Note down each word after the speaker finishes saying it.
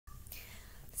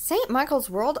St. Michael's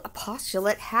World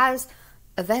Apostolate has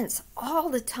events all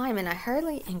the time, and I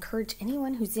highly encourage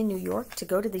anyone who's in New York to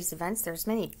go to these events. There's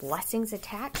many blessings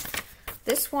attached.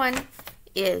 This one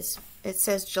is, it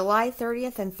says July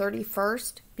 30th and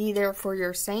 31st, be there for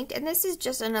your saint. And this is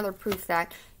just another proof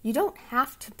that you don't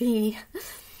have to be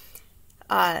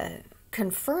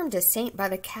confirmed a saint by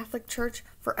the Catholic Church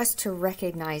for us to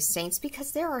recognize saints,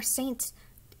 because there are saints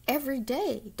every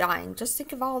day dying. Just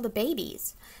think of all the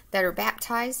babies that are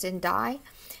baptized and die.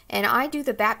 And I do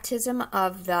the baptism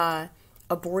of the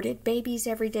aborted babies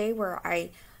every day, where I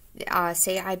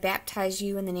say, I baptize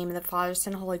you in the name of the Father,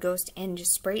 Son, Holy Ghost, and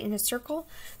just spray it in a circle.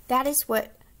 That is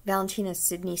what Valentina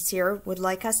Sidney Sear would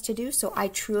like us to do. So I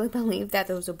truly believe that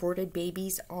those aborted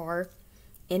babies are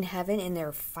in heaven, and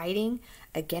they're fighting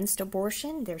against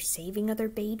abortion. They're saving other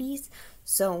babies.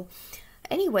 So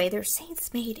anyway, there's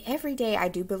saints made every day. I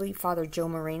do believe Father Joe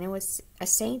Moreno was a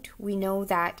saint. We know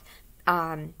that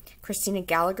Christina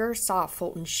Gallagher saw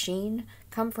Fulton Sheen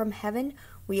come from heaven.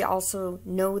 We also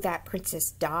know that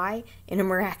Princess Di, in a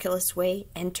miraculous way,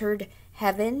 entered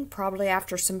heaven, probably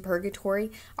after some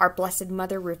purgatory. Our Blessed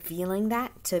Mother revealing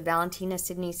that to Valentina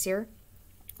Sidney Sear.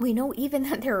 We know even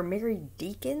that there are married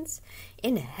deacons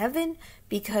in heaven,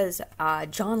 because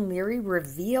John Leary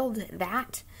revealed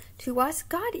that to us.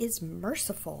 God is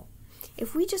merciful.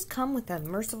 If we just come with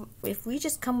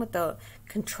a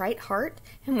contrite heart,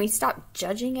 and we stop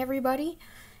judging everybody,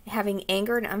 having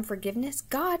anger and unforgiveness,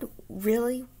 God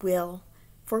really will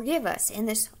forgive us. And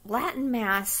this Latin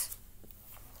Mass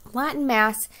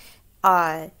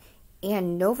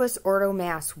and Novus Ordo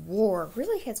Mass war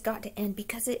really has got to end,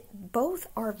 because both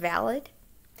are valid,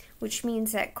 which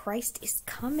means that Christ is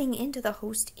coming into the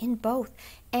host in both.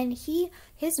 And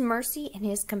his mercy and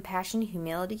his compassion and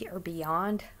humility are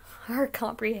beyond our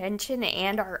comprehension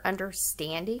and our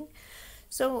understanding.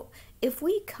 So if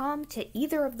we come to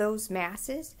either of those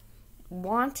masses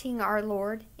wanting our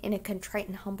Lord in a contrite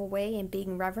and humble way and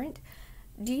being reverent,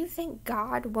 do you think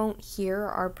God won't hear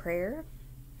our prayer?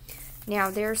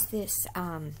 Now there's this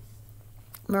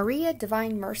Maria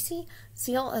Divine Mercy,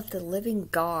 Seal of the Living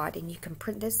God, and you can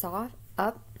print this off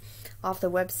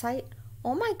the website.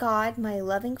 Oh my God, my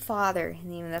loving Father, in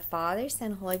the name of the Father,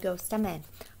 Son, Holy Ghost, Amen.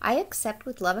 I accept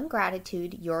with love and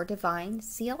gratitude your divine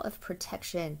seal of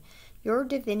protection. Your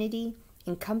divinity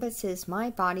encompasses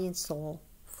my body and soul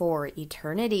for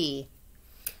eternity.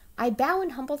 I bow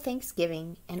in humble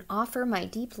thanksgiving and offer my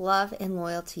deep love and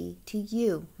loyalty to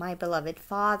you, my beloved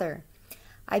Father.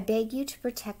 I beg you to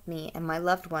protect me and my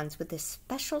loved ones with this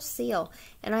special seal,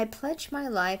 and I pledge my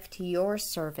life to your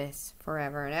service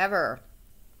forever and ever.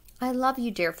 I love you,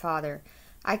 dear Father.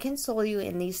 I console you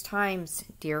in these times,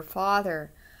 dear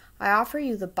Father. I offer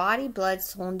you the body, blood,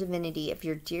 soul, and divinity of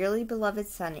your dearly beloved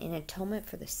Son in atonement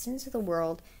for the sins of the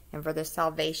world and for the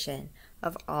salvation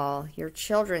of all your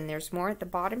children. There's more at the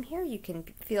bottom here. You can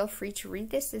feel free to read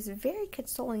this. It's very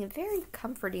consoling and very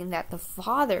comforting that the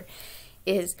Father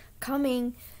is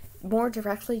coming more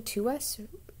directly to us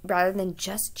rather than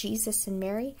just Jesus and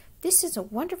Mary. This is a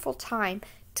wonderful time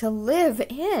to live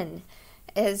in,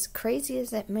 as crazy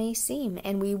as it may seem,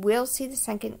 and we will see the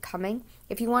second coming.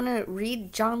 If you want to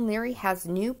read, John Leary has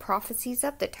new prophecies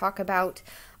up that talk about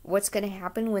what's going to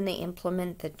happen when they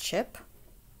implement the chip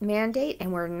mandate,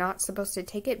 and we're not supposed to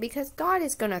take it, because God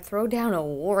is going to throw down a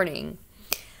warning,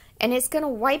 and it's going to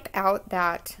wipe out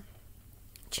that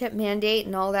chip mandate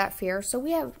and all that fear. So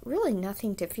we have really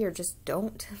nothing to fear. Just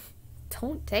don't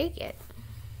take it.